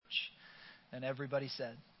And everybody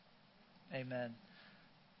said, amen.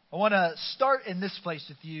 I want to start in this place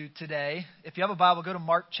with you today. If you have a Bible, go to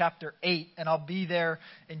Mark chapter 8, and I'll be there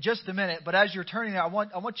in just a minute. But as you're turning there, I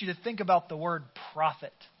want you to think about the word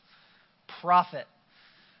prophet. Prophet.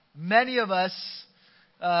 Many of us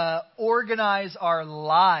organize our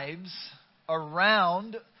lives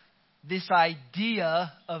around this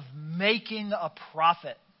idea of making a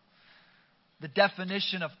profit. The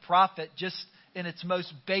definition of profit, just in its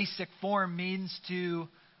most basic form, means to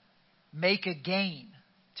make a gain,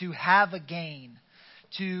 to have a gain,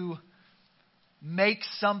 to make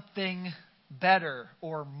something better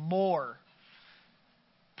or more.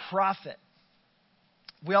 Profit.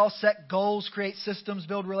 We all set goals, create systems,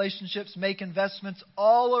 build relationships, make investments,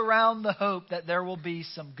 all around the hope that there will be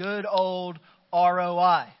some good old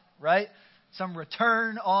ROI, right? Some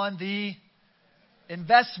return on the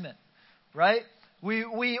investment, right?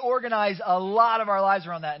 We organize a lot of our lives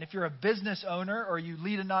around that. And if you're a business owner or you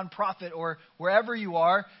lead a nonprofit or wherever you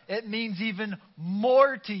are, it means even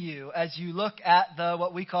more to you as you look at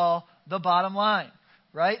what we call the bottom line,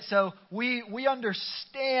 right? So we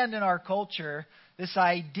understand in our culture this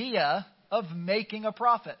idea of making a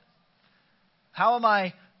profit. How am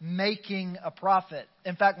I making a profit?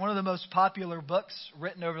 In fact, one of the most popular books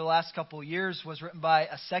written over the last couple of years was written by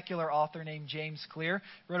a secular author named James Clear.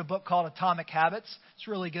 He wrote a book called Atomic Habits. It's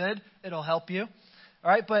really good. It'll help you.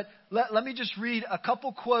 All right, but let me just read a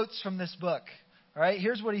couple quotes from this book. All right,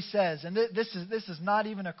 here's what he says, and this is not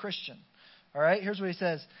even a Christian. All right, here's what he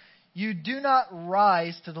says. You do not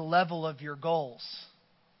rise to the level of your goals,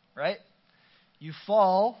 right? You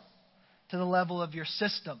fall to the level of your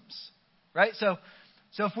systems, right? So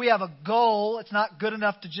if we have a goal, it's not good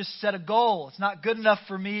enough to just set a goal. It's not good enough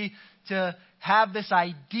for me to have this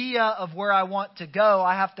idea of where I want to go.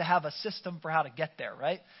 I have to have a system for how to get there,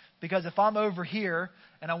 right? Because if I'm over here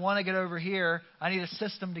and I want to get over here, I need a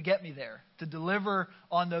system to get me there, to deliver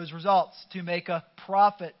on those results, to make a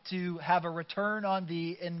profit, to have a return on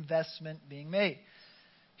the investment being made.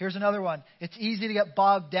 Here's another one. It's easy to get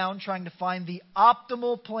bogged down trying to find the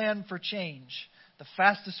optimal plan for change. The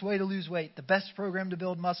fastest way to lose weight, the best program to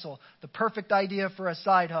build muscle, the perfect idea for a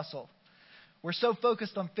side hustle. We're so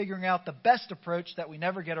focused on figuring out the best approach that we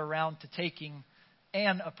never get around to taking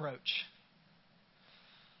an approach.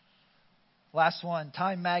 Last one,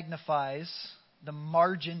 time magnifies the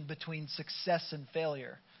margin between success and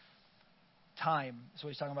failure. Time is what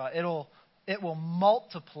he's talking about. It will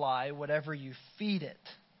multiply whatever you feed it.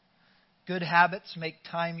 Good habits make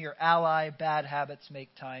time your ally. Bad habits make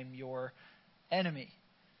time your enemy.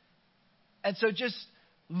 And so just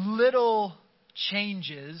little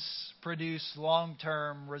changes produce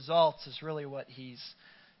long-term results is really what he's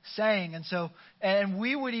saying. And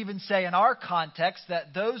we would even say in our context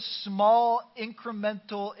that those small,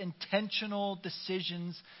 incremental, intentional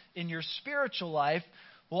decisions in your spiritual life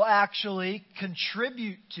will actually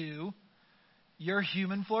contribute to your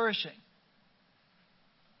human flourishing.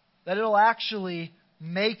 That it'll actually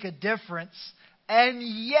make a difference. And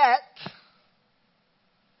yet,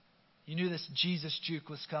 you knew this Jesus juke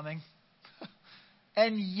was coming.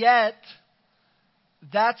 And yet,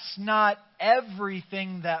 that's not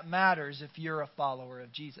everything that matters if you're a follower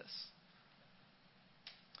of Jesus.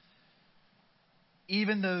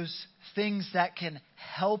 Even those things that can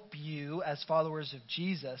help you as followers of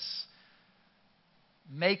Jesus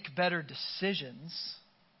make better decisions.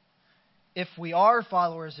 If we are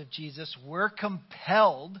followers of Jesus, we're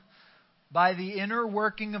compelled by the inner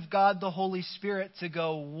working of God the Holy Spirit to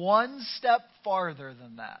go one step farther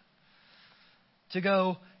than that. To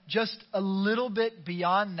go just a little bit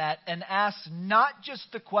beyond that and ask not just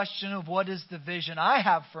the question of what is the vision I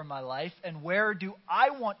have for my life and where do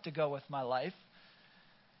I want to go with my life,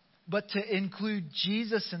 but to include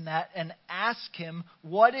Jesus in that and ask Him,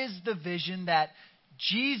 what is the vision that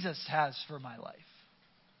Jesus has for my life?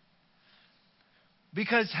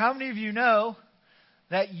 Because how many of you know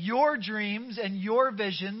that your dreams and your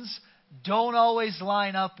visions don't always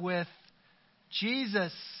line up with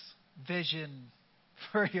Jesus' vision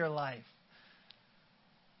for your life?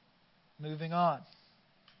 Moving on.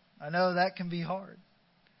 I know that can be hard.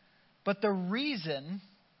 But the reason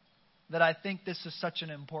that I think this is such an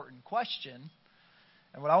important question,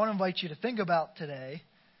 and what I want to invite you to think about today,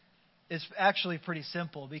 is actually pretty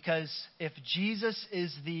simple. Because if Jesus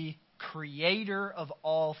is the creator of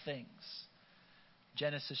all things,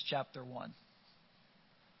 Genesis chapter 1.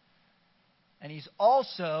 And He's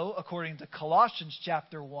also, according to Colossians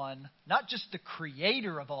chapter 1, not just the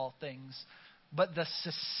creator of all things, but the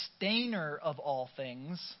sustainer of all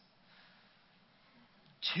things.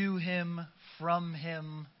 To Him, from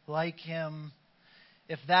Him, like Him.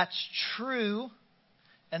 if that's true,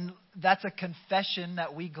 and that's a confession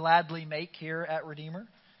that we gladly make here at Redeemer,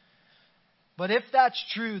 but if that's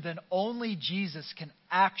true, then only Jesus can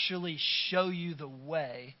actually show you the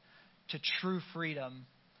way to true freedom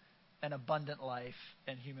and abundant life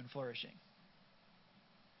and human flourishing.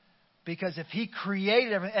 Because if He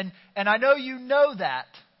created everything, and I know you know that,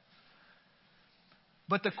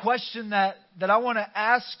 but the question that I want to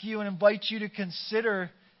ask you and invite you to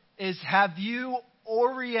consider is, have you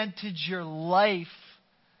oriented your life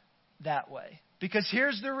that way? Because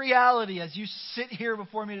here's the reality as you sit here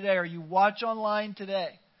before me today or you watch online today.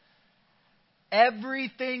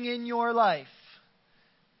 Everything in your life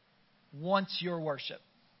wants your worship.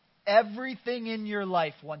 Everything in your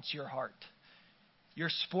life wants your heart. Your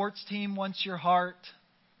sports team wants your heart.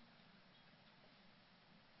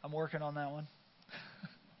 I'm working on that one.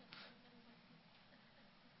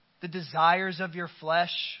 The desires of your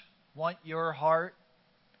flesh want your heart.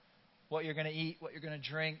 What you're going to eat, what you're going to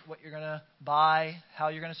drink, what you're going to buy, how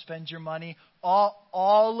you're going to spend your money.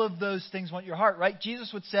 All of those things want your heart, right?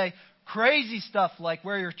 Jesus would say crazy stuff like,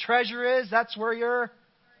 where your treasure is, that's where your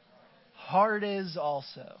heart is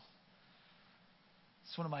also.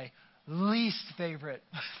 It's one of my least favorite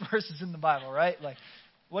verses in the Bible, right? Like,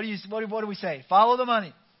 what do we say? Follow the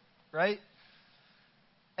money, right?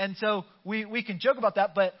 And so we can joke about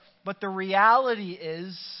that, but the reality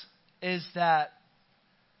is that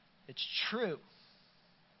it's true.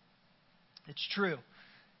 It's true.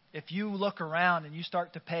 If you look around and you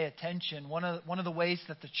start to pay attention, one of the ways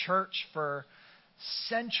that the church for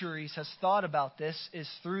centuries has thought about this is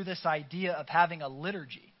through this idea of having a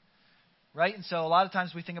liturgy, right? And so a lot of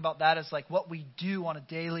times we think about that as like what we do on a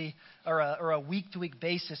daily or a week-to-week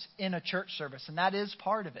basis in a church service, and that is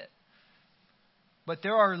part of it. But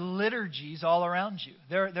there are liturgies all around you.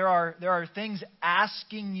 There are things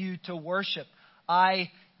asking you to worship.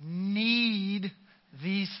 I need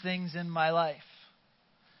these things in my life.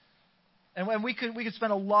 And we could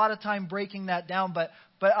spend a lot of time breaking that down, but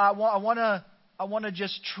I want to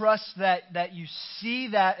just trust that you see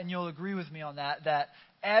that and you'll agree with me on that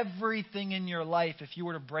everything in your life, if you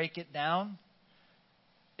were to break it down,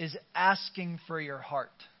 is asking for your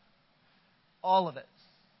heart. All of it.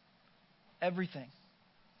 Everything.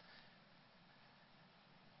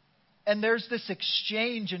 And there's this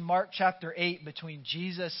exchange in Mark chapter 8 between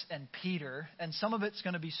Jesus and Peter, and some of it's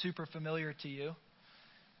going to be super familiar to you.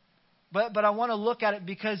 But I want to look at it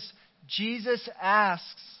because Jesus asks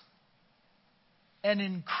an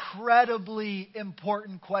incredibly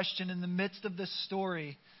important question in the midst of this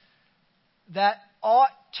story that ought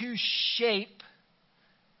to shape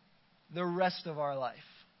the rest of our life.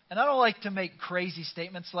 And I don't like to make crazy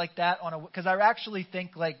statements like that because I actually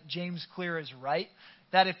think like James Clear is right.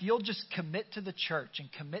 That if you'll just commit to the church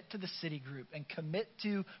and commit to the city group and commit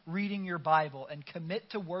to reading your Bible and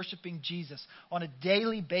commit to worshiping Jesus on a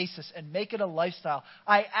daily basis and make it a lifestyle,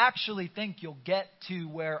 I actually think you'll get to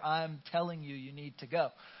where I'm telling you need to go.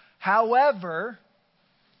 However,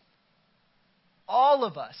 all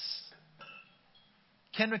of us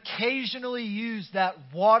can occasionally use that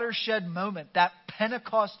watershed moment, that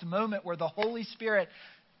Pentecost moment where the Holy Spirit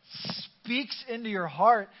speaks into your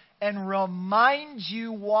heart and reminds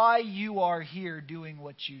you why you are here doing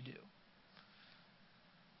what you do.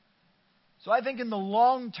 So I think in the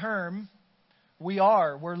long term,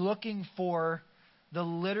 we're looking for the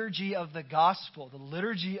liturgy of the gospel, the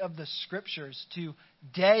liturgy of the scriptures to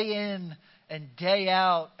day in and day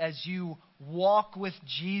out as you walk with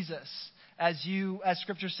Jesus, as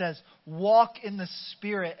scripture says, walk in the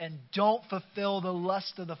Spirit and don't fulfill the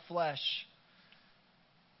lust of the flesh.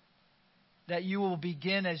 That you will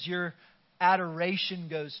begin as your adoration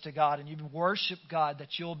goes to God and you worship God, that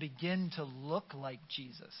you'll begin to look like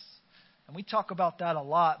Jesus. And we talk about that a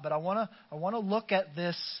lot, but I want to look at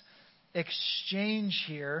this exchange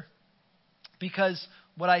here because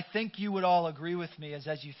what I think you would all agree with me is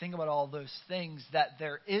as you think about all those things, that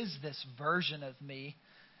there is this version of me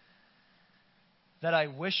that I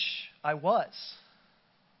wish I was.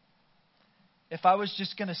 If I was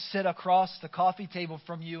just going to sit across the coffee table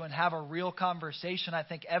from you and have a real conversation, I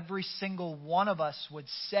think every single one of us would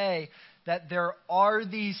say that there are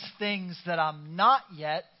these things that I'm not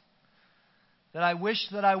yet that I wish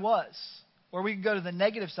that I was. Or we can go to the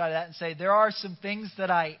negative side of that and say there are some things that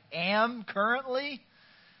I am currently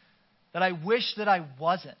that I wish that I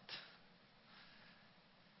wasn't.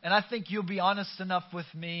 And I think you'll be honest enough with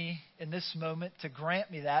me in this moment to grant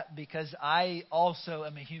me that because I also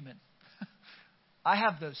am a human. I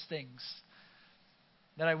have those things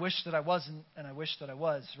that I wish that I wasn't and I wish that I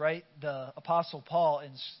was, right? The Apostle Paul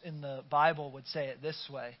in the Bible would say it this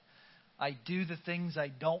way. I do the things I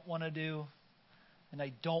don't want to do, and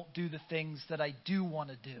I don't do the things that I do want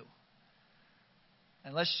to do.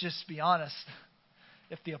 And let's just be honest.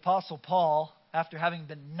 If the Apostle Paul, after having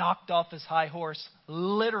been knocked off his high horse,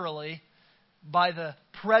 literally, by the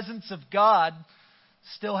presence of God,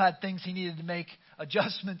 still had things he needed to make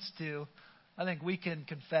adjustments to, I think we can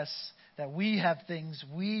confess that we have things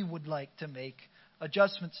we would like to make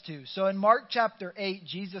adjustments to. So in Mark chapter 8,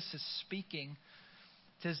 Jesus is speaking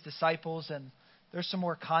to his disciples, and there's some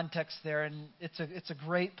more context there, and it's a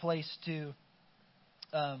great place to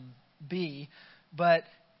be. But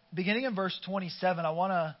beginning in verse 27, I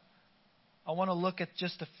want to look at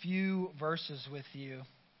just a few verses with you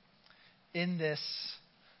in this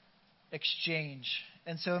exchange.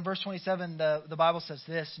 And so in verse 27, the Bible says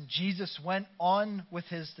this: "And Jesus went on with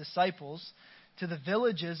his disciples to the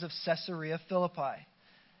villages of Caesarea Philippi.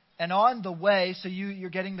 And on the way," so you're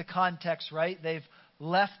getting the context, right? They've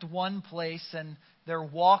left one place and they're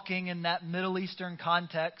walking in that Middle Eastern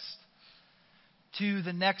context to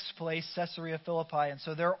the next place, Caesarea Philippi. And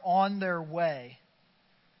so they're on their way.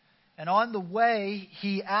 And on the way,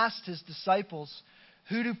 he asked his disciples,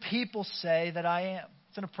 "Who do people say that I am?"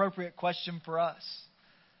 It's an appropriate question for us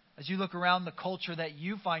as you look around the culture that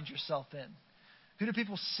you find yourself in. Who do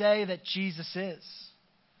people say that Jesus is?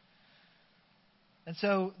 And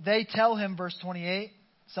so they tell him, verse 28,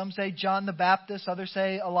 some say John the Baptist, others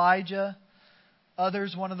say Elijah,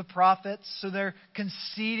 others one of the prophets. So they're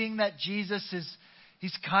conceding that Jesus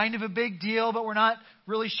he's kind of a big deal, but we're not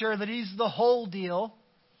really sure that he's the whole deal.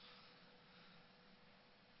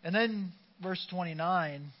 And then verse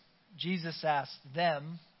 29, Jesus asked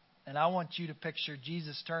them, and I want you to picture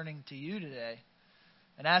Jesus turning to you today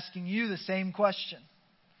and asking you the same question.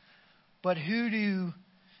 "But who do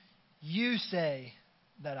you say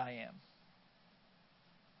that I am?"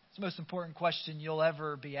 It's the most important question you'll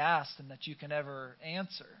ever be asked and that you can ever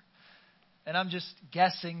answer. And I'm just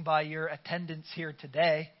guessing by your attendance here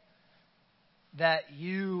today that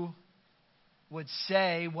you would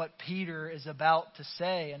say what Peter is about to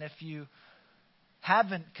say. And if you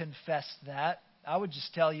haven't confessed that, I would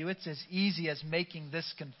just tell you it's as easy as making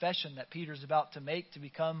this confession that Peter's about to make, to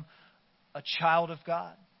become a child of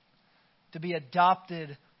God, to be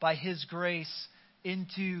adopted by his grace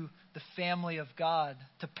into the family of God,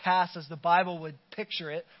 to pass, as the Bible would picture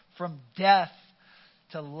it, from death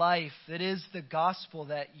to life. It is the gospel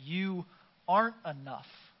that you aren't enough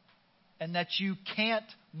and that you can't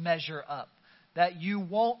measure up, that you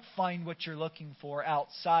won't find what you're looking for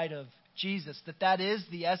outside of Jesus, that is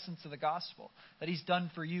the essence of the gospel, that he's done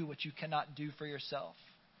for you what you cannot do for yourself.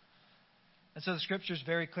 And so the scripture is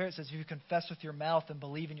very clear. It says, if you confess with your mouth and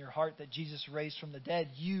believe in your heart that Jesus raised from the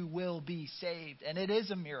dead, you will be saved. And it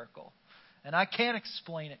is a miracle. And I can't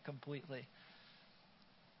explain it completely.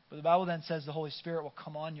 But the Bible then says the Holy Spirit will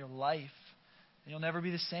come on your life and you'll never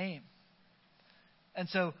be the same. And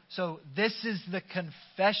so this is the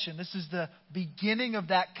confession. This is the beginning of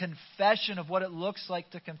that confession of what it looks like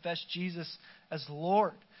to confess Jesus as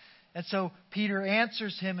Lord. And so Peter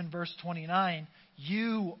answers him in verse 29,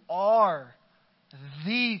 "You are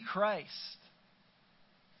the Christ."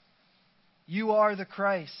 You are the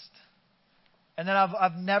Christ. And then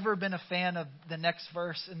I've never been a fan of the next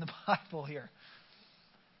verse in the Bible here.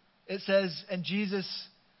 It says, and Jesus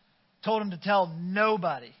told him to tell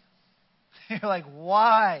nobody. You're like,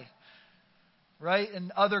 why? Right?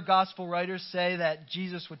 And other gospel writers say that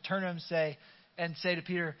Jesus would turn to him and say to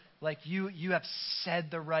Peter, like, you have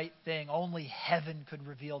said the right thing. Only heaven could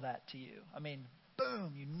reveal that to you. I mean,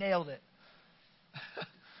 boom, you nailed it.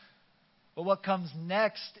 But what comes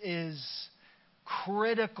next is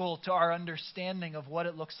critical to our understanding of what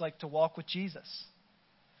it looks like to walk with Jesus.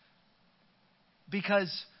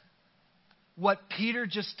 Because what Peter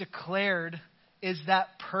just declared is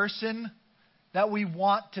that person that we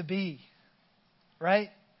want to be, right?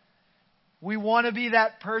 We want to be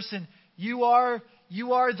that person. You are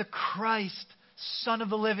the Christ, Son of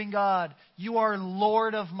the living God. You are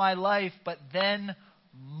Lord of my life. But then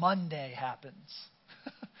Monday happens.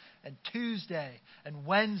 And Tuesday, and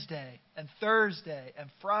Wednesday, and Thursday,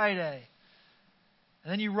 and Friday.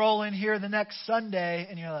 And then you roll in here the next Sunday,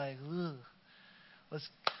 and you're like, "Ugh,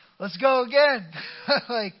 let's go again."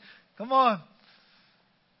 Like, come on.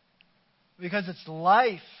 Because it's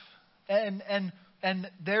life. And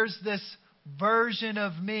there's this version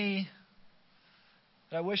of me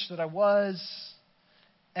that I wish that I was.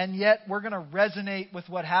 And yet we're going to resonate with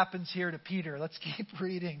what happens here to Peter. Let's keep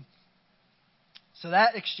reading. So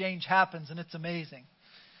that exchange happens, and it's amazing.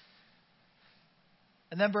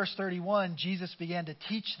 And then verse 31, Jesus began to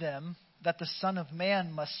teach them that the Son of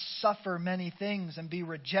Man must suffer many things and be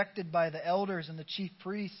rejected by the elders and the chief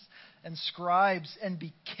priests and scribes and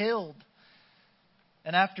be killed,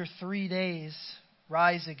 and after 3 days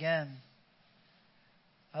rise again.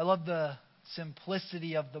 I love the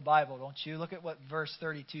simplicity of the Bible, don't you? Look at what verse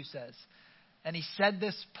 32 says. And he said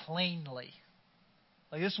this plainly.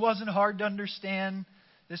 Like, this wasn't hard to understand.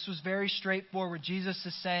 This was very straightforward. Jesus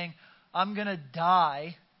is saying, I'm going to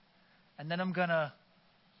die, and then I'm going to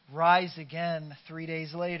rise again 3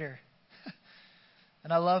 days later.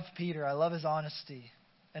 And I love Peter. I love his honesty.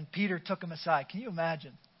 And Peter took him aside. Can you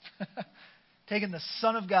imagine? Taking the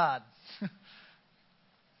Son of God.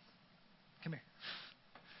 Come here.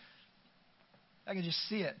 I can just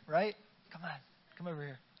see it, right? Come on. Come over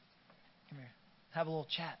here. Come here. Have a little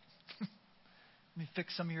chat. Let me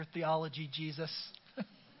fix some of your theology, Jesus.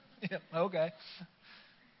 Yeah, okay.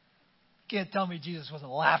 Can't tell me Jesus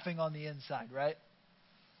wasn't laughing on the inside, right?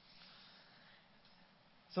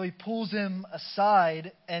 So he pulls him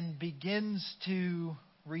aside and begins to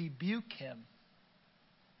rebuke him.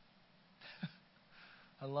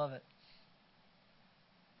 I love it.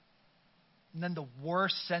 And then the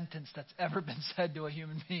worst sentence that's ever been said to a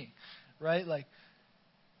human being, right? Like,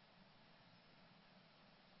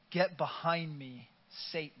 get behind me,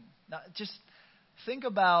 Satan. Now, just think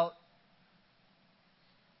about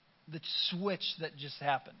the switch that just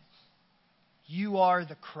happened. You are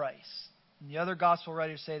the Christ. And the other gospel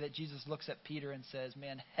writers say that Jesus looks at Peter and says,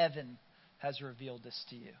 man, heaven has revealed this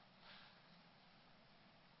to you.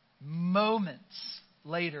 Moments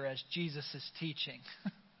later, as Jesus is teaching,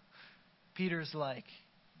 Peter's like,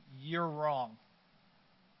 you're wrong.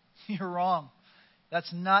 You're wrong.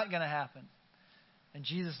 That's not going to happen. And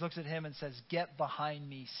Jesus looks at him and says, get behind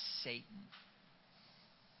me, Satan.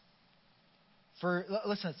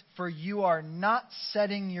 For you are not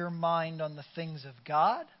setting your mind on the things of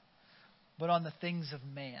God, but on the things of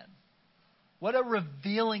man. What a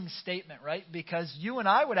revealing statement, right? Because you and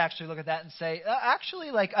I would actually look at that and say, actually,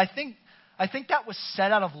 like, I think that was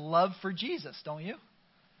said out of love for Jesus, don't you?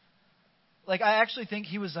 Like, I actually think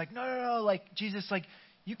he was like, no, like, Jesus, like,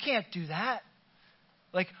 you can't do that.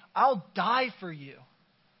 Like, I'll die for you.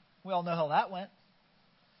 We all know how that went.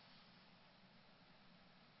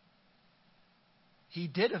 He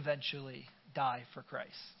did eventually die for Christ.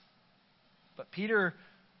 But Peter,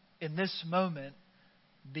 in this moment,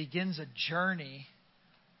 begins a journey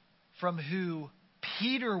from who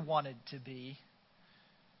Peter wanted to be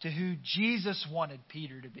to who Jesus wanted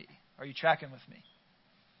Peter to be. Are you tracking with me?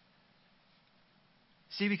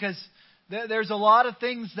 See, because there's a lot of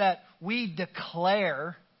things that we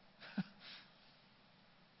declare,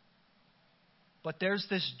 but there's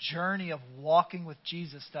this journey of walking with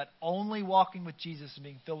Jesus that only walking with Jesus and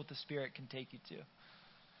being filled with the Spirit can take you to.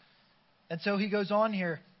 And so he goes on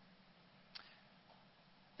here.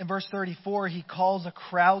 In verse 34, he calls a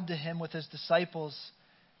crowd to him with his disciples,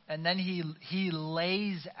 and then he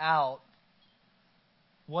lays out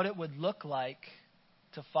what it would look like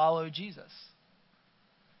to follow Jesus.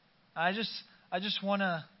 I just want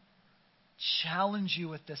to challenge you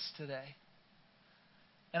with this today.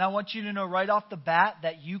 And I want you to know right off the bat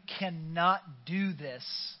that you cannot do this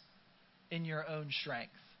in your own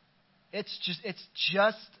strength. It's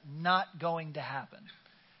just not going to happen.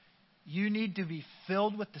 You need to be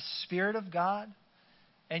filled with the Spirit of God,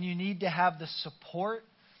 and you need to have the support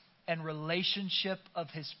and relationship of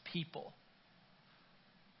His people.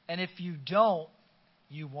 And if you don't,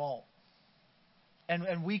 you won't.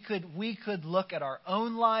 And we could look at our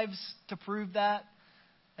own lives to prove that.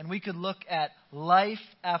 And we could look at life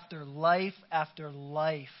after life after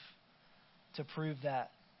life to prove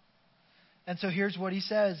that. And so here's what he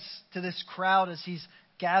says to this crowd as he's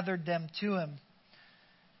gathered them to him.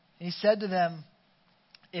 He said to them,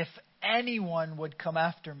 if anyone would come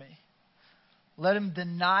after me, let him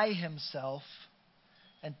deny himself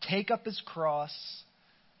and take up his cross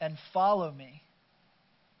and follow me.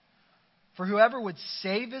 For whoever would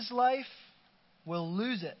save his life will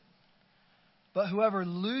lose it. But whoever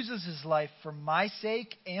loses his life for my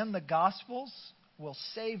sake and the gospel's will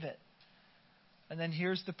save it. And then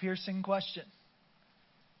here's the piercing question.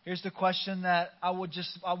 Here's the question that I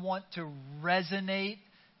want to resonate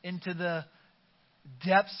into the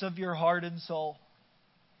depths of your heart and soul,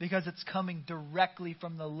 because it's coming directly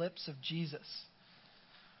from the lips of Jesus.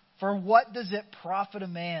 For what does it profit a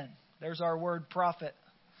man? There's our word, profit.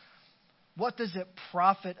 What does it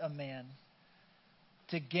profit a man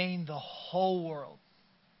to gain the whole world?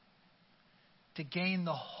 To gain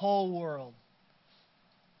the whole world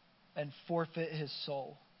and forfeit his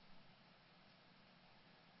soul.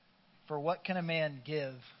 For what can a man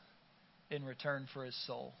give in return for his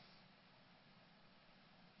soul?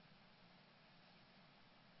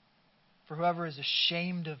 For whoever is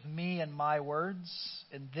ashamed of me and my words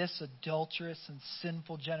in this adulterous and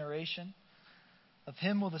sinful generation, of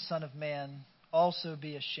him will the Son of Man also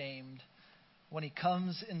be ashamed when he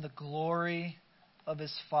comes in the glory of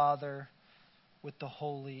his Father with the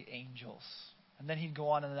holy angels. And then he'd go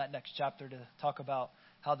on in that next chapter to talk about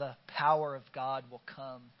how the power of God will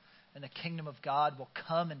come and the kingdom of God will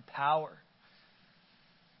come in power.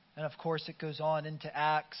 And of course it goes on into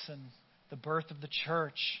Acts and the birth of the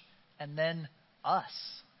church and then us.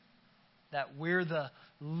 That we're the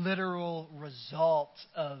literal result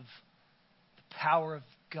of the power of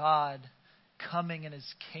God coming in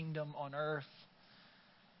his kingdom on earth.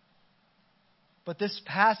 But this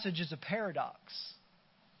passage is a paradox.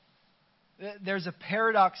 There's a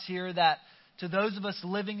paradox here that to those of us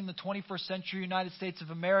living in the 21st century United States of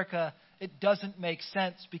America, it doesn't make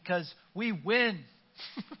sense because we win.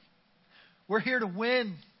 We're here to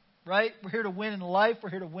win, right? We're here to win in life. We're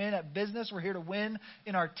here to win at business. We're here to win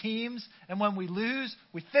in our teams. And when we lose,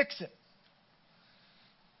 we fix it.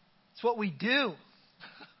 It's what we do.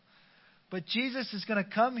 But Jesus is going to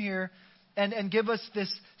come here and give us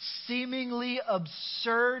this seemingly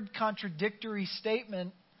absurd, contradictory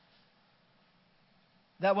statement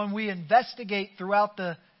that when we investigate throughout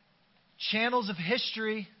the channels of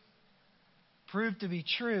history, prove to be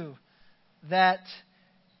true, that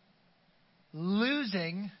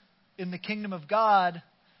losing in the kingdom of God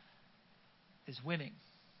is winning.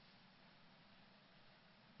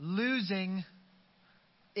 Losing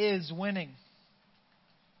is winning.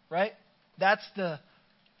 Right? That's the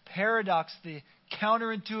paradox, the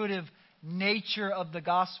counterintuitive nature of the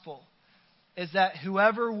gospel, is that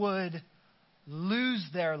whoever would lose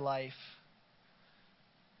their life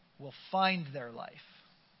will find their life.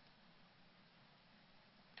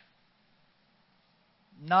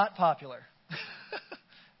 Not popular.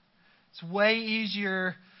 It's way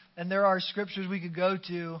easier, and there are scriptures we could go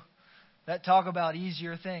to that talk about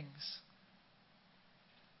easier things.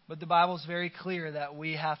 But the Bible is very clear that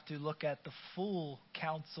we have to look at the full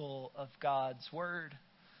counsel of God's Word.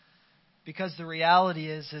 Because the reality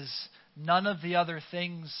is none of the other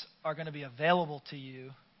things are going to be available to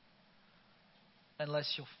you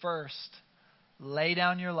unless you'll first lay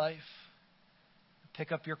down your life,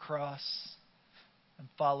 pick up your cross, and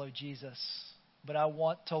follow Jesus. But I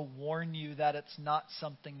want to warn you that it's not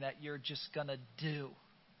something that you're just going to do.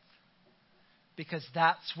 Because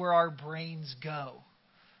that's where our brains go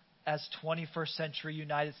as 21st century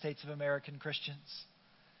United States of American Christians.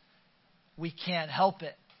 We can't help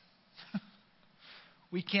it.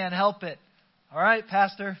 We can't help it. All right,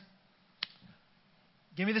 Pastor,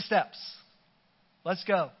 give me the steps. Let's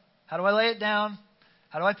go. How do I lay it down?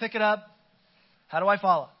 How do I pick it up? How do I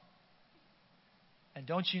follow? And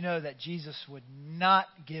don't you know that Jesus would not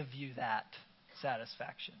give you that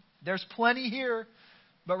satisfaction? There's plenty here,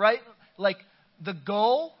 but right, like the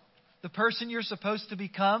goal, the person you're supposed to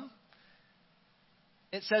become,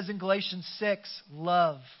 it says in Galatians 6,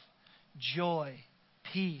 love, joy,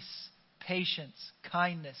 peace, patience,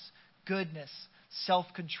 kindness, goodness,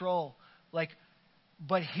 self-control.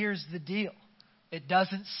 But here's the deal. It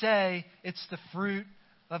doesn't say it's the fruit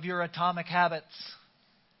of your atomic habits.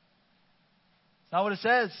 It's not what it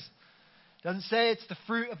says. It doesn't say it's the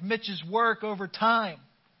fruit of Mitch's work over time.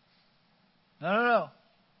 No.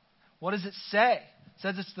 What does it say? It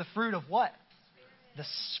says it's the fruit of what? The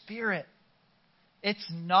Spirit. It's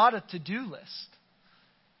not a to-do list.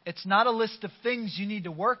 It's not a list of things you need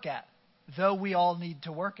to work at, though we all need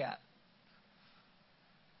to work at.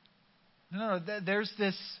 No, there's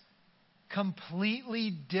this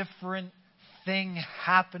completely different thing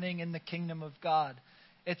happening in the kingdom of God.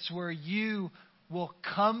 It's where you will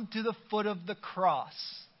come to the foot of the cross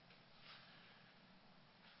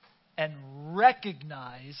and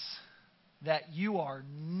recognize that you are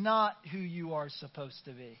not who you are supposed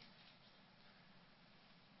to be.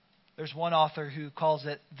 There's one author who calls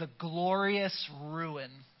it the glorious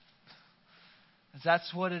ruin.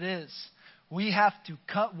 That's what it is. We have to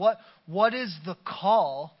cut. What is the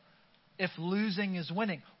call if losing is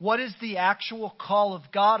winning? What is the actual call of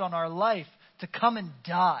God on our life? To come and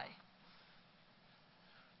die.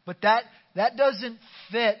 But that doesn't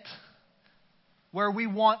fit where we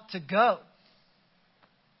want to go.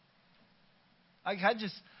 I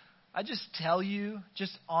just tell you,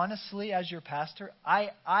 just honestly, as your pastor, I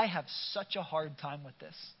have such a hard time with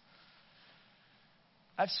this.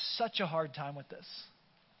 I have such a hard time with this.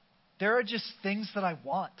 There are just things that I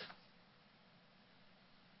want.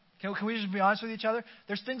 Can we just be honest with each other?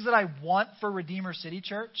 There's things that I want for Redeemer City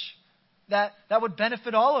Church that would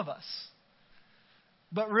benefit all of us.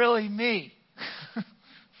 But really me.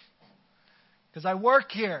 Because I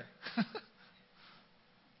work here.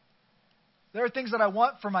 There are things that I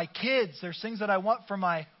want for my kids. There's things that I want for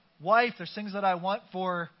my wife. There's things that I want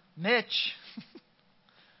for Mitch.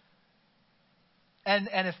 And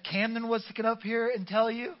if Camden was to get up here and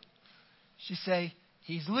tell you, she'd say,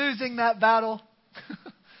 he's losing that battle.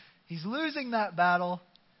 He's losing that battle.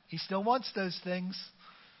 He still wants those things.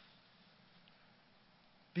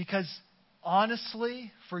 Because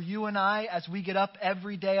honestly, for you and I, as we get up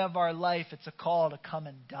every day of our life, it's a call to come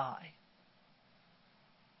and die.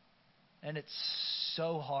 And it's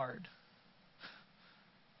so hard.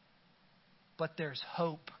 But there's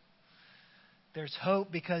hope. There's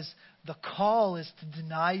hope because the call is to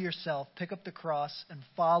deny yourself, pick up the cross, and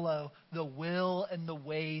follow the will and the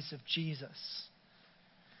ways of Jesus.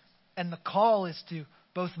 And the call is to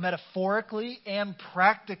both metaphorically and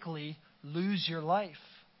practically lose your life.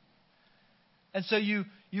 And so you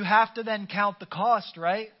have to then count the cost,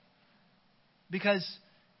 right? Because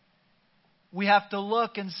we have to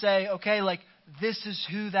look and say, okay, like this is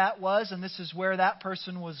who that was and this is where that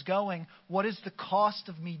person was going. What is the cost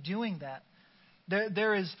of me doing that?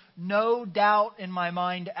 There is no doubt in my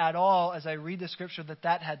mind at all as I read the scripture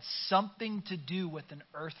that had something to do with an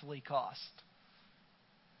earthly cost.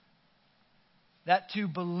 That to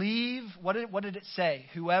believe, what did it say?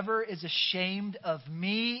 Whoever is ashamed of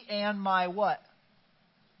me and my what?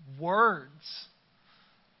 Words.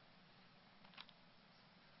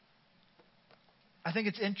 I think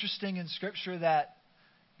it's interesting in Scripture that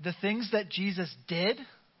the things that Jesus did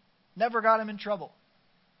never got him in trouble.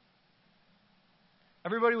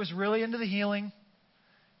 Everybody was really into the healing.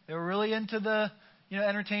 They were really into the,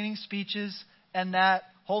 entertaining speeches. And that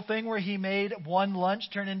whole thing where he made one lunch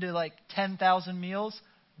turn into like 10,000 meals,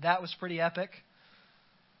 that was pretty epic.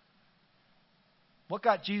 What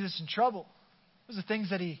got Jesus in trouble? It was the things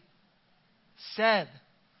that he said.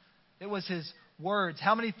 It was his words.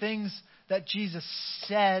 How many things that Jesus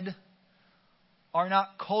said are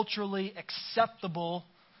not culturally acceptable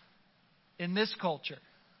in this culture?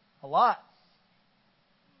 A lot.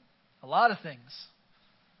 A lot of things.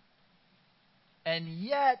 And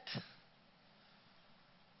yet,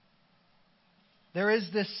 there is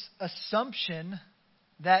this assumption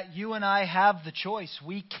that you and I have the choice.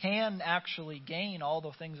 We can actually gain all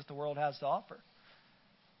the things that the world has to offer.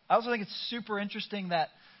 I also think it's super interesting that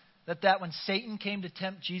when Satan came to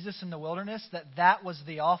tempt Jesus in the wilderness, that was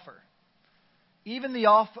the offer. Even the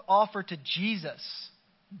offer to Jesus,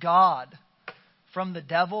 God, from the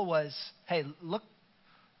devil was, hey, look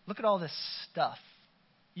at all this stuff.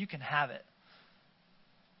 You can have it.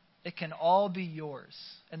 It can all be yours.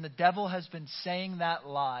 And the devil has been saying that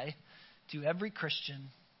lie to every Christian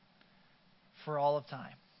for all of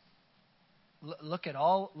time. Look at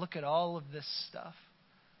all of this stuff.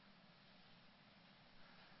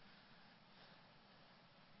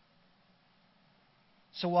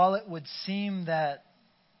 So while it would seem that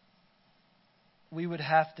we would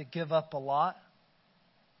have to give up a lot,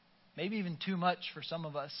 maybe even too much for some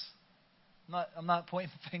of us. I'm not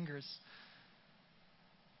pointing fingers.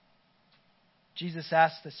 Jesus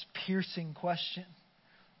asked this piercing question.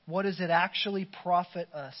 What does it actually profit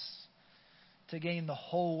us to gain the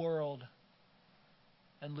whole world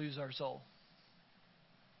and lose our soul?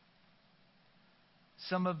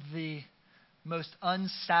 Some of the most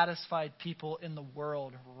unsatisfied people in the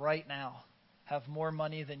world right now have more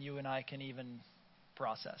money than you and I can even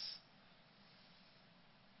process.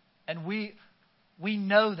 And we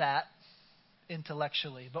know that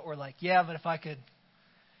intellectually, but we're like, yeah, but if I could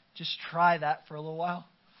just try that for a little while,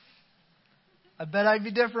 I bet I'd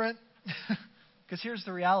be different. Because here's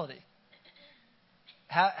the reality.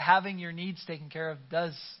 Having your needs taken care of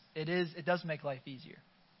does make life easier.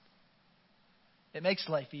 It makes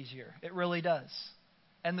life easier. It really does.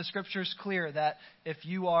 And the scripture's clear that if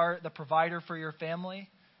you are the provider for your family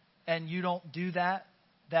and you don't do that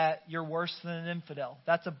you're worse than an infidel.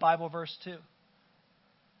 That's a Bible verse too.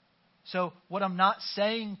 So what I'm not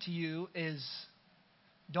saying to you is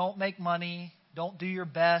don't make money, don't do your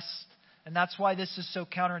best. And that's why this is so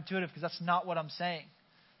counterintuitive, because that's not what I'm saying.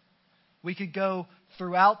 We could go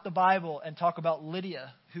throughout the Bible and talk about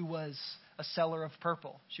Lydia, who was a seller of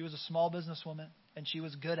purple. She was a small businesswoman, and she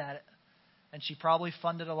was good at it. And she probably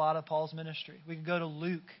funded a lot of Paul's ministry. We could go to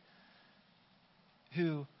Luke,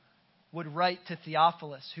 who would write to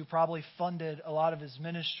Theophilus, who probably funded a lot of his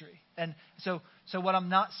ministry. And so what I'm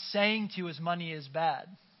not saying to you is money is bad.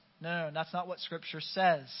 No, that's not what Scripture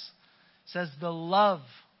says. It says the love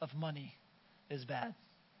of money is bad.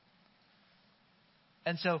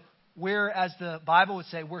 And so we're, as the Bible would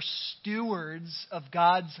say, we're stewards of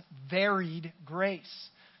God's varied grace.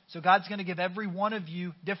 So God's going to give every one of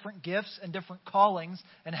you different gifts and different callings,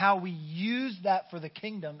 and how we use that for the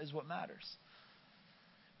kingdom is what matters.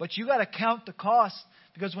 But you got to count the cost,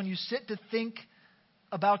 because when you sit to think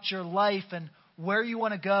about your life and where you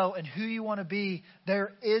want to go and who you want to be,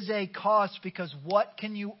 there is a cost, because what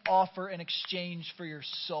can you offer in exchange for your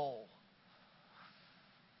soul?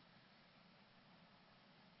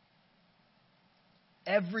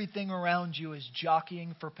 Everything around you is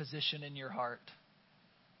jockeying for position in your heart.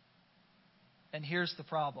 And here's the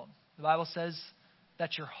problem. The Bible says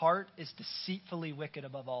that your heart is deceitfully wicked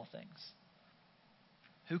above all things.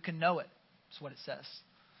 Who can know it? That's what it says.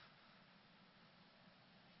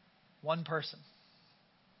 One person.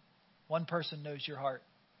 One person knows your heart.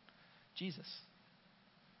 Jesus.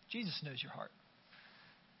 Jesus knows your heart.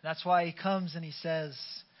 And that's why he comes and he says,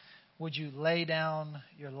 would you lay down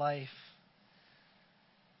your life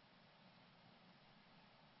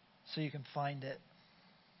so you can find it?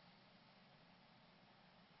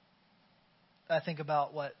 I think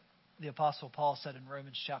about what the Apostle Paul said in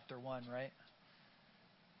Romans chapter 1, right?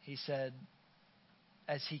 He said,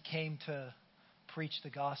 as he came to preach the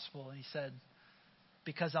gospel, he said,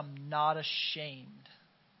 because I'm not ashamed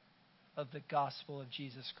of the gospel of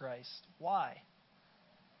Jesus Christ. Why?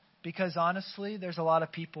 Because honestly, there's a lot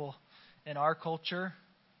of people in our culture,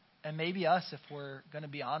 and maybe us if we're going to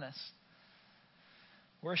be honest,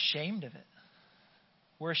 we're ashamed of it.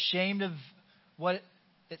 We're ashamed of what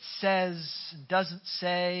it says and doesn't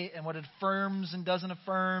say, and what it affirms and doesn't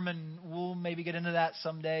affirm, and we'll maybe get into that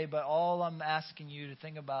someday, but all I'm asking you to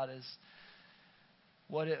think about is,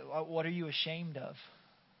 what are you ashamed of?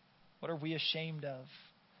 What are we ashamed of?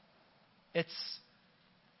 It's,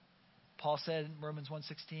 Paul said in Romans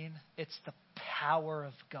 1:16, it's the power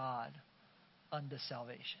of God unto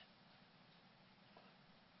salvation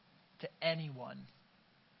to anyone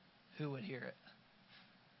who would hear it.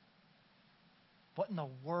 What in the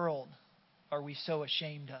world are we so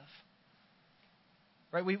ashamed of?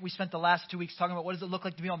 Right? We spent the last 2 weeks talking about what does it look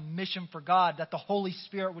like to be on mission for God, that the Holy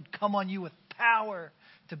Spirit would come on you with power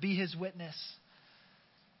to be his witness.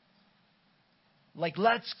 Like,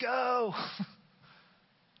 let's go.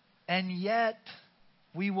 And yet,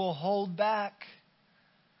 we will hold back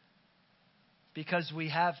because we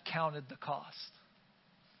have counted the cost.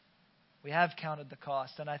 We have counted the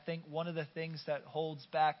cost. And I think one of the things that holds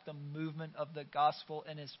back the movement of the gospel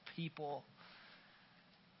and his people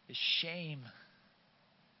is shame.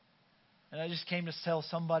 And I just came to tell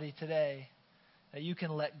somebody today that you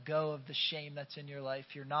can let go of the shame that's in your life.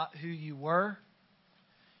 You're not who you were.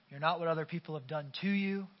 You're not what other people have done to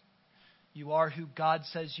you. You are who God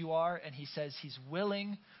says you are. And he says he's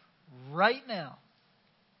willing right now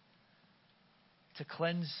to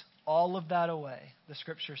cleanse all of that away. The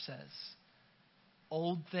scripture says,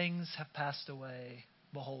 old things have passed away.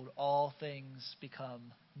 Behold, all things become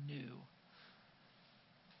new.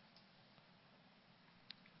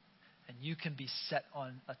 And you can be set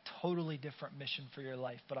on a totally different mission for your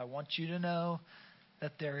life. But I want you to know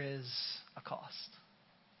that there is a cost.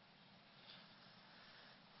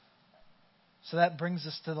 So that brings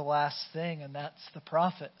us to the last thing, and that's the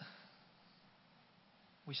prophet.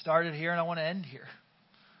 We started here, and I want to end here.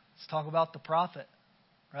 Let's talk about the prophet,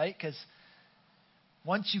 right? Because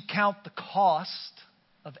once you count the cost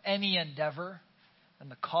of any endeavor,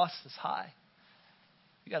 and the cost is high,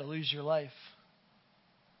 you got to lose your life.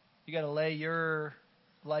 You got to lay your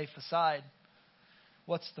life aside.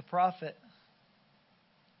 What's the profit?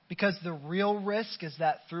 Because the real risk is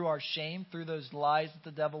that through our shame, through those lies that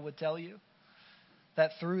the devil would tell you,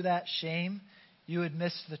 that through that shame, you would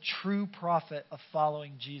miss the true profit of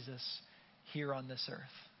following Jesus here on this earth.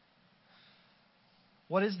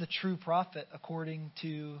 What is the true profit according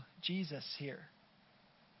to Jesus here?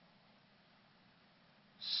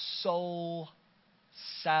 Soul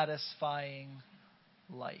satisfying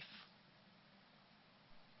life.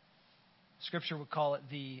 Scripture would call it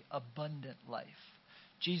the abundant life.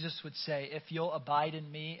 Jesus would say, if you'll abide in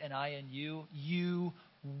me and I in you, you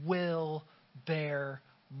will bear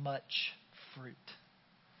much fruit.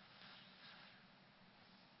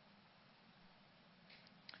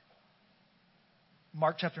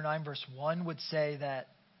 Mark chapter 9 verse 1 would say that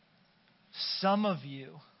some of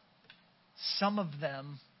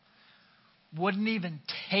them wouldn't even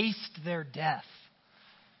taste their death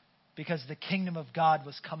because the kingdom of God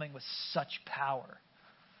was coming with such power.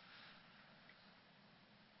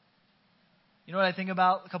 You know what I think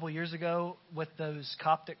about a couple of years ago with those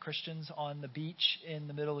Coptic Christians on the beach in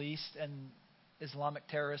the Middle East, and Islamic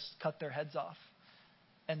terrorists cut their heads off.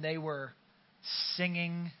 And they were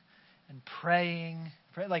singing and praying.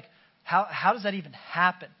 Like, how does that even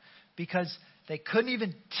happen? Because They couldn't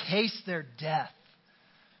even taste their death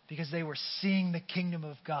because they were seeing the kingdom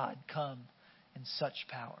of God come in such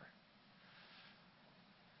power.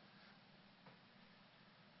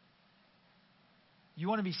 You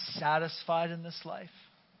want to be satisfied in this life?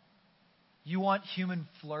 You want human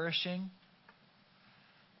flourishing?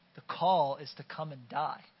 The call is to come and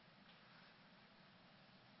die.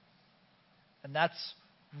 And that's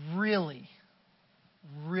really,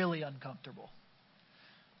 really uncomfortable.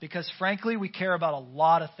 Because frankly, we care about a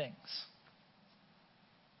lot of things.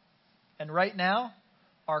 And right now,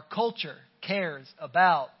 our culture cares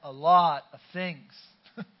about a lot of things.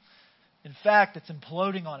 In fact, it's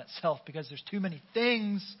imploding on itself because there's too many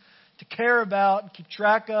things to care about and keep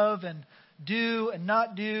track of and do and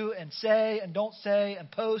not do and say and don't say and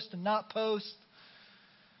post and not post.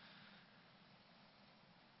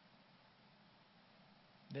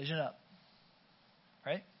 Vision up.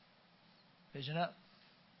 Right? Vision up.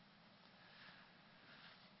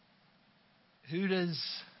 Who does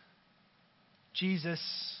Jesus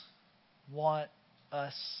want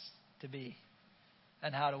us to be?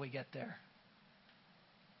 And how do we get there?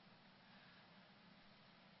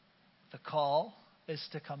 The call is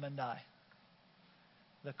to come and die.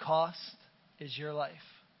 The cost is your life.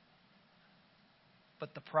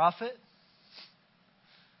 But the profit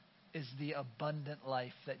is the abundant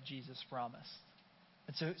life that Jesus promised.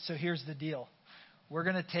 And so here's the deal. We're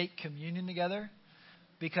going to take communion together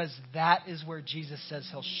because that is where Jesus says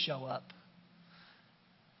he'll show up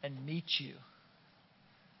and meet you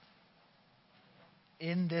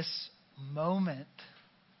in this moment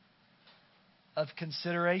of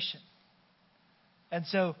consideration. And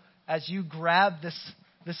so as you grab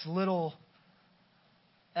this little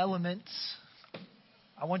element,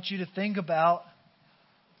 I want you to think about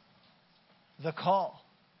the call.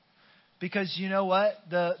 Because you know what?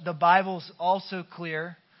 The Bible's also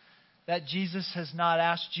clear that Jesus has not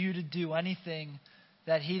asked you to do anything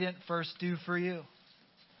that he didn't first do for you.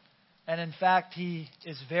 And in fact, he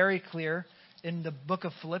is very clear in the book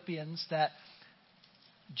of Philippians that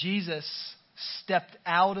Jesus stepped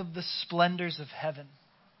out of the splendors of heaven.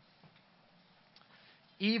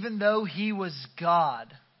 Even though he was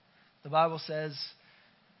God, the Bible says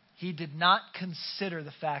he did not consider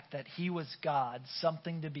the fact that he was God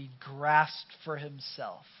something to be grasped for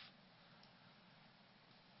himself.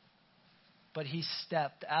 But he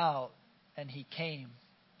stepped out and he came.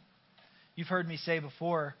 You've heard me say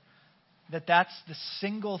before that that's the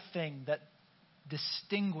single thing that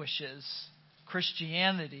distinguishes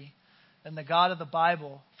Christianity and the God of the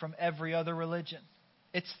Bible from every other religion.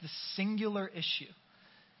 It's the singular issue,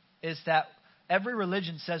 is that every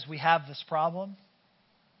religion says we have this problem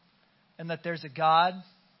and that there's a God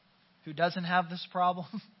who doesn't have this problem.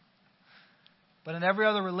 But in every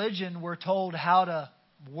other religion, we're told how to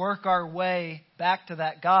work our way back to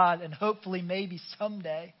that God, and hopefully maybe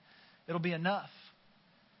someday it'll be enough.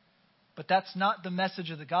 But that's not the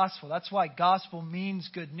message of the gospel. That's why gospel means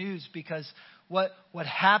good news, because what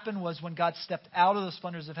happened was when God stepped out of the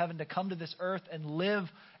splendors of heaven to come to this earth and live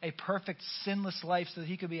a perfect sinless life so that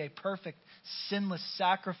he could be a perfect sinless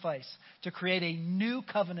sacrifice to create a new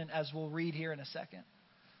covenant, as we'll read here in a second.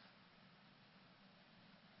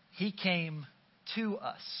 He came to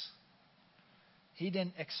us. He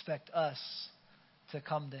didn't expect us to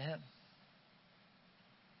come to him.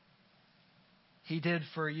 He did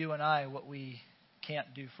for you and I what we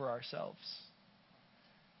can't do for ourselves.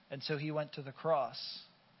 And so he went to the cross.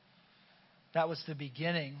 That was the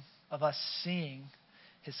beginning of us seeing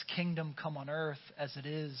his kingdom come on earth as it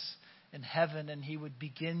is in heaven. And he would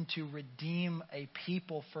begin to redeem a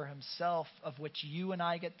people for himself, of which you and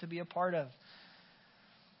I get to be a part of.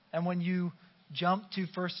 And when you jump to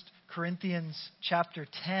 1 Corinthians chapter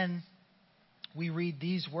 10, we read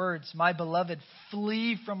these words: "My beloved,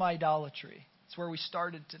 flee from idolatry." It's where we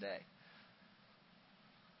started today.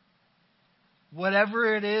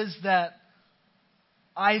 Whatever it is that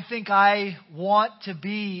I think I want to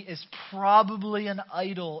be is probably an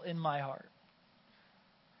idol in my heart.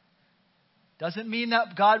 Doesn't mean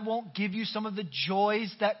that God won't give you some of the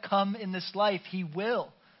joys that come in this life. He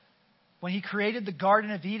will. When he created the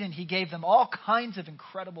Garden of Eden, he gave them all kinds of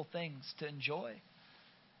incredible things to enjoy.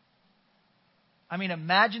 I mean,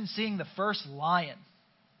 imagine seeing the first lion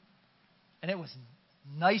and it was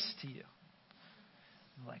nice to you.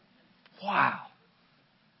 Like, wow.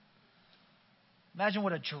 Imagine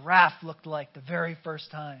what a giraffe looked like the very first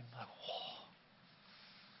time. Like, whoa.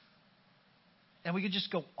 And we could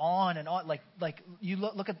just go on and on. Like you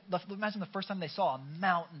look at, imagine the first time they saw a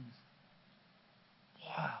mountain.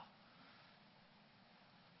 Wow.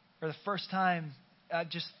 Or the first time,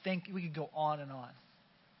 just think, we could go on and on.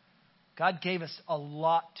 God gave us a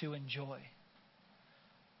lot to enjoy.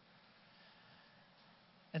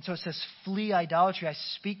 And so it says, flee idolatry. I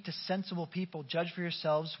speak to sensible people. Judge for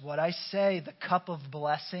yourselves what I say. The cup of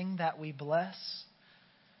blessing that we bless,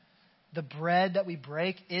 the bread that we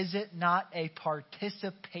break, is it not a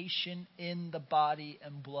participation in the body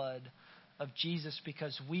and blood of Jesus?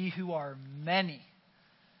 Because we who are many,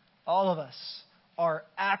 all of us, are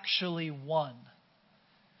actually one.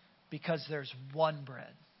 Because there's one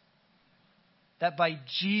bread. That by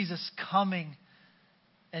Jesus coming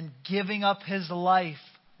and giving up his life,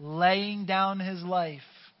 laying down his life,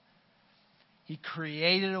 he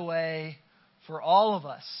created a way for all of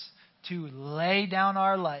us to lay down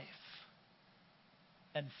our life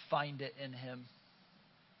and find it in him.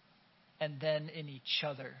 And then in each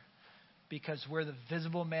other. Because we're the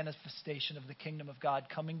visible manifestation of the kingdom of God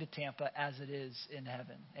coming to Tampa as it is in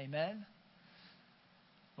heaven. Amen?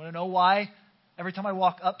 Want to know why? Every time I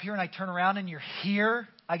walk up here and I turn around and you're here,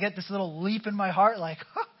 I get this little leap in my heart like,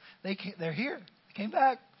 they're here. They came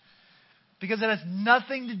back. Because it has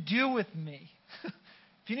nothing to do with me.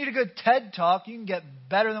 If you need a good TED Talk, you can get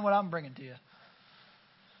better than what I'm bringing to you.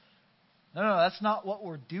 No, that's not what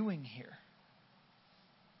we're doing here.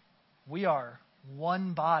 We are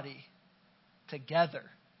one body together.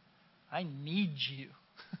 I need you.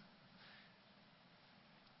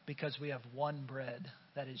 Because we have one bread,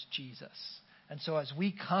 that is Jesus. And so as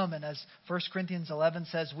we come, and as 1 Corinthians 11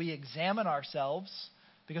 says, we examine ourselves,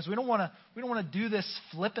 because we don't want to do this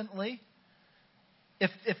flippantly.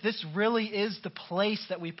 If this really is the place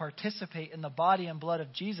that we participate in the body and blood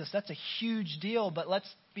of Jesus, that's a huge deal. But let's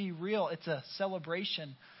be real. It's a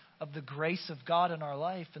celebration of the grace of God in our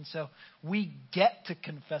life. And so we get to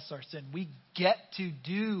confess our sin. We get to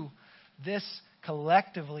do this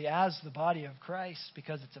collectively as the body of Christ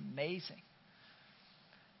because it's amazing.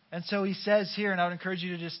 And so he says here, and I would encourage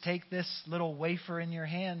you to just take this little wafer in your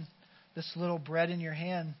hand, this little bread in your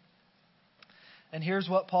hand. And here's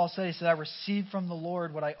what Paul said. He said, I received from the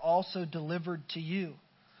Lord what I also delivered to you,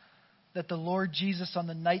 that the Lord Jesus on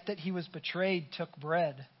the night that he was betrayed took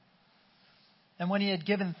bread. And when he had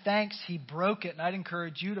given thanks, he broke it. And I'd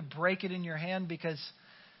encourage you to break it in your hand because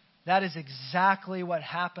that is exactly what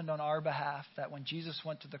happened on our behalf. That when Jesus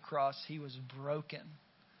went to the cross, he was broken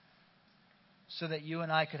so that you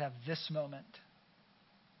and I could have this moment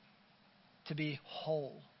to be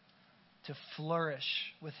whole, to flourish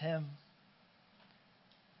with him.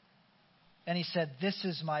 And he said, this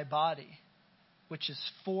is my body, which is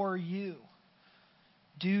for you.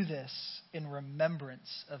 Do this in remembrance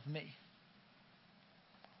of me.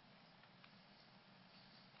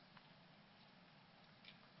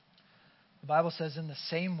 The Bible says in the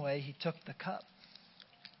same way, he took the cup.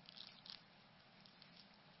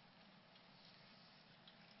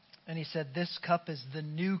 And he said, this cup is the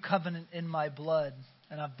new covenant in my blood.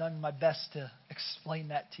 And I've done my best to explain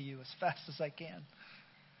that to you as fast as I can.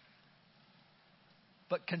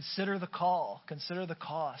 But consider the call, consider the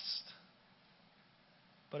cost.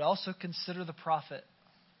 But also consider the profit.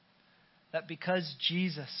 That because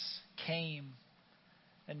Jesus came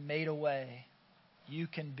and made a way, you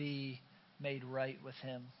can be made right with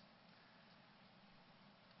him.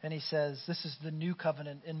 And he says, this is the new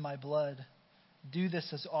covenant in my blood. Do this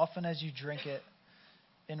as often as you drink it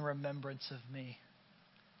in remembrance of me.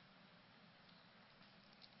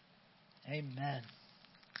 Amen.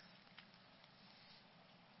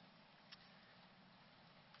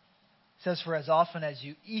 It says, for as often as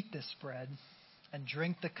you eat this bread and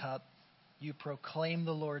drink the cup, you proclaim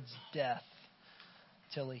the Lord's death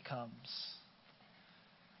till he comes.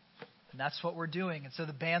 And that's what we're doing. And so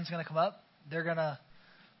the band's going to come up. They're going to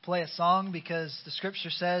play a song because the scripture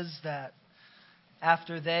says that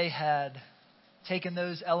after they had taken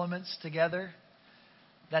those elements together,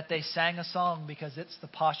 that they sang a song because it's the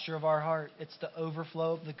posture of our heart. It's the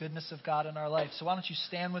overflow of the goodness of God in our life. So why don't you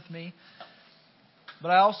stand with me? But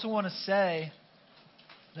I also want to say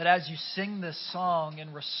that as you sing this song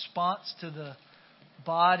in response to the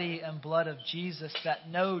body and blood of Jesus, that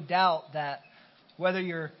no doubt that whether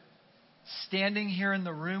you're standing here in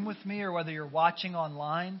the room with me or whether you're watching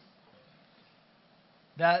online,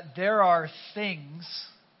 that there are things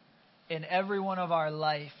in every one of our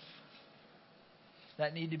life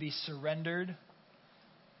that need to be surrendered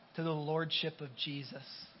to the lordship of Jesus.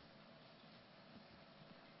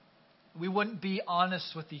 We wouldn't be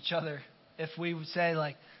honest with each other if we would say,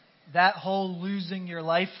 like, that whole losing your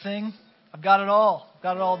life thing, I've got it all. I've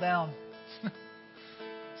got it all down.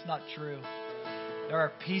 It's not true. There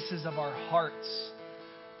are pieces of our hearts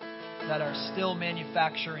that are still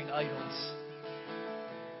manufacturing idols.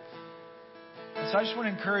 And So I just want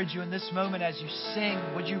to encourage you in this moment as you sing,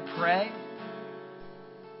 would you pray?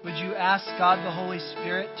 Would you ask God the Holy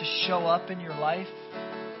Spirit to show up in your life?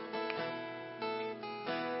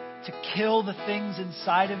 To kill the things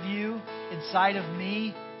inside of you, inside of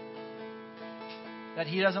me, that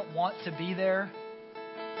He doesn't want to be there?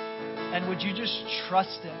 And would you just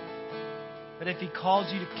trust Him that if He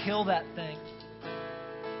calls you to kill that thing,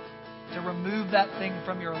 to remove that thing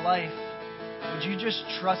from your life, would you just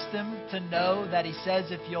trust Him to know that He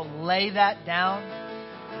says if you'll lay that down,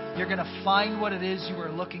 you're going to find what it is you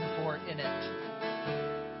were looking for in it,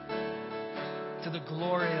 to the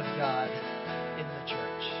glory of God in the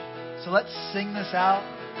church. So let's sing this out.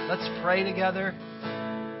 Let's pray together.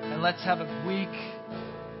 And let's have a week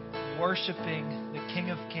worshiping the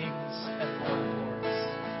King of Kings and Lord of Lords.